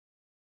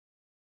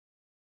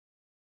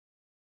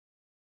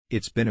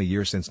It's been a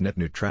year since net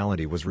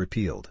neutrality was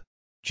repealed.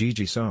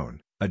 Gigi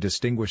Sohn, a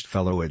distinguished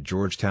fellow at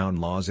Georgetown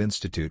Law's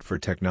Institute for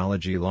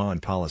Technology Law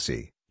and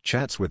Policy,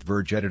 chats with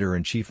Verge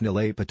editor-in-chief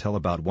Nilay Patel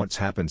about what's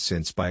happened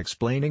since by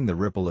explaining the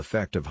ripple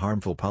effect of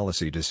harmful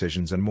policy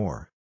decisions and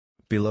more.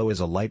 Below is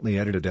a lightly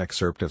edited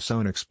excerpt of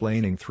Sohn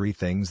explaining 3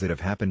 things that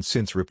have happened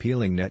since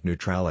repealing net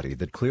neutrality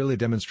that clearly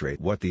demonstrate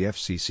what the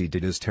FCC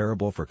did is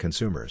terrible for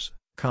consumers,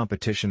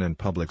 competition and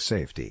public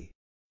safety.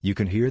 You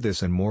can hear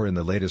this and more in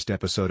the latest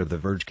episode of the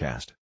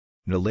Vergecast.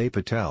 Nilay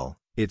Patel,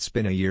 it's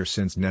been a year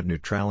since net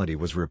neutrality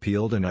was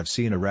repealed and I've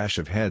seen a rash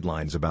of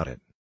headlines about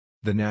it.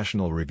 The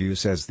National Review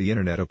says the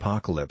internet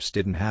apocalypse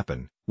didn't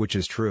happen, which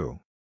is true.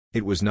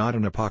 It was not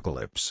an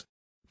apocalypse.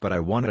 But I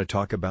wanted to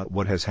talk about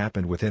what has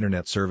happened with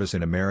internet service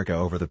in America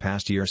over the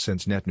past year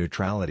since net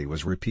neutrality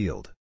was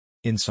repealed.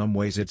 In some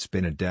ways it's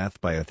been a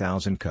death by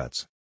 1,000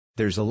 cuts.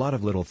 There's a lot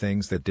of little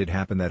things that did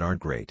happen that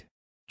aren't great.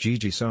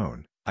 Gigi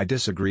Sohn, I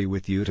disagree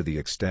with you to the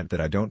extent that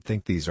I don't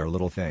think these are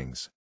little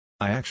things.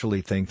 I actually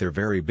think they're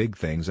very big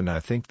things and I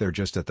think they're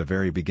just at the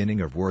very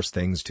beginning of worse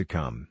things to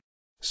come.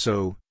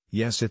 So,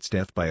 yes, it's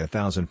death by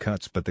 1,000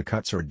 cuts, but the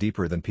cuts are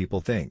deeper than people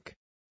think.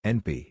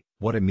 NP,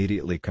 what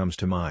immediately comes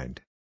to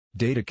mind?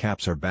 Data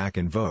caps are back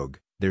in vogue.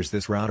 There's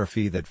this router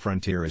fee that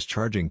Frontier is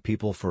charging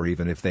people for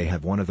even if they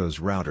have one of those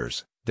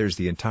routers. There's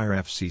the entire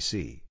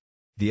FCC.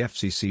 The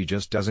FCC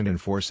just doesn't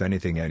enforce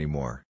anything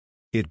anymore.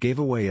 It gave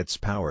away its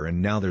power and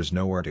now there's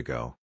nowhere to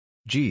go.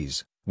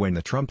 Geez, when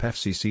the Trump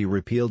FCC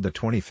repealed the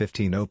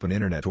 2015 Open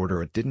Internet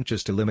Order, it didn't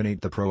just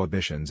eliminate the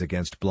prohibitions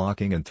against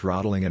blocking and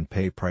throttling and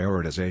pay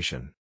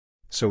prioritization.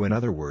 So in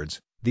other words,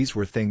 these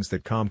were things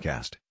that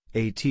Comcast,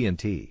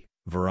 AT&T,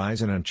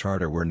 Verizon and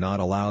Charter were not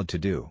allowed to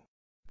do.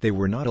 They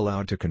were not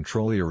allowed to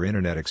control your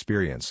internet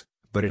experience,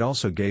 but it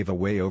also gave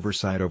away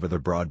oversight over the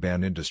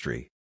broadband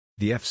industry.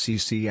 The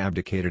FCC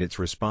abdicated its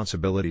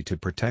responsibility to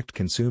protect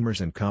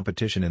consumers and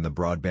competition in the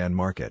broadband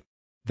market.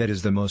 That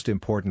is the most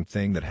important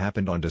thing that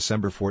happened on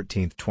December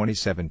 14,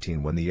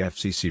 2017 when the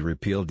FCC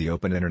repealed the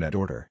Open Internet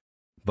Order.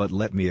 But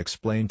let me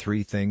explain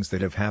 3 things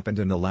that have happened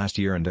in the last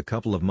year and a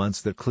couple of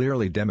months that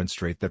clearly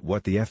demonstrate that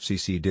what the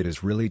FCC did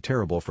is really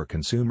terrible for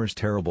consumers,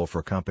 terrible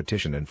for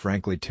competition and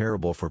frankly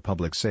terrible for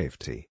public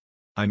safety.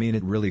 I mean,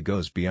 it really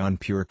goes beyond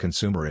pure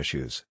consumer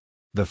issues.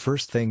 The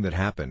first thing that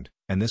happened,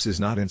 and this is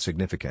not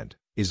insignificant,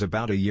 is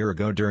about a year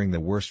ago during the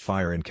worst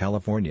fire in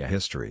California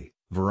history.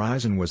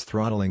 Verizon was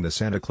throttling the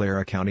Santa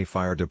Clara County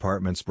Fire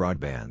Department's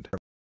broadband.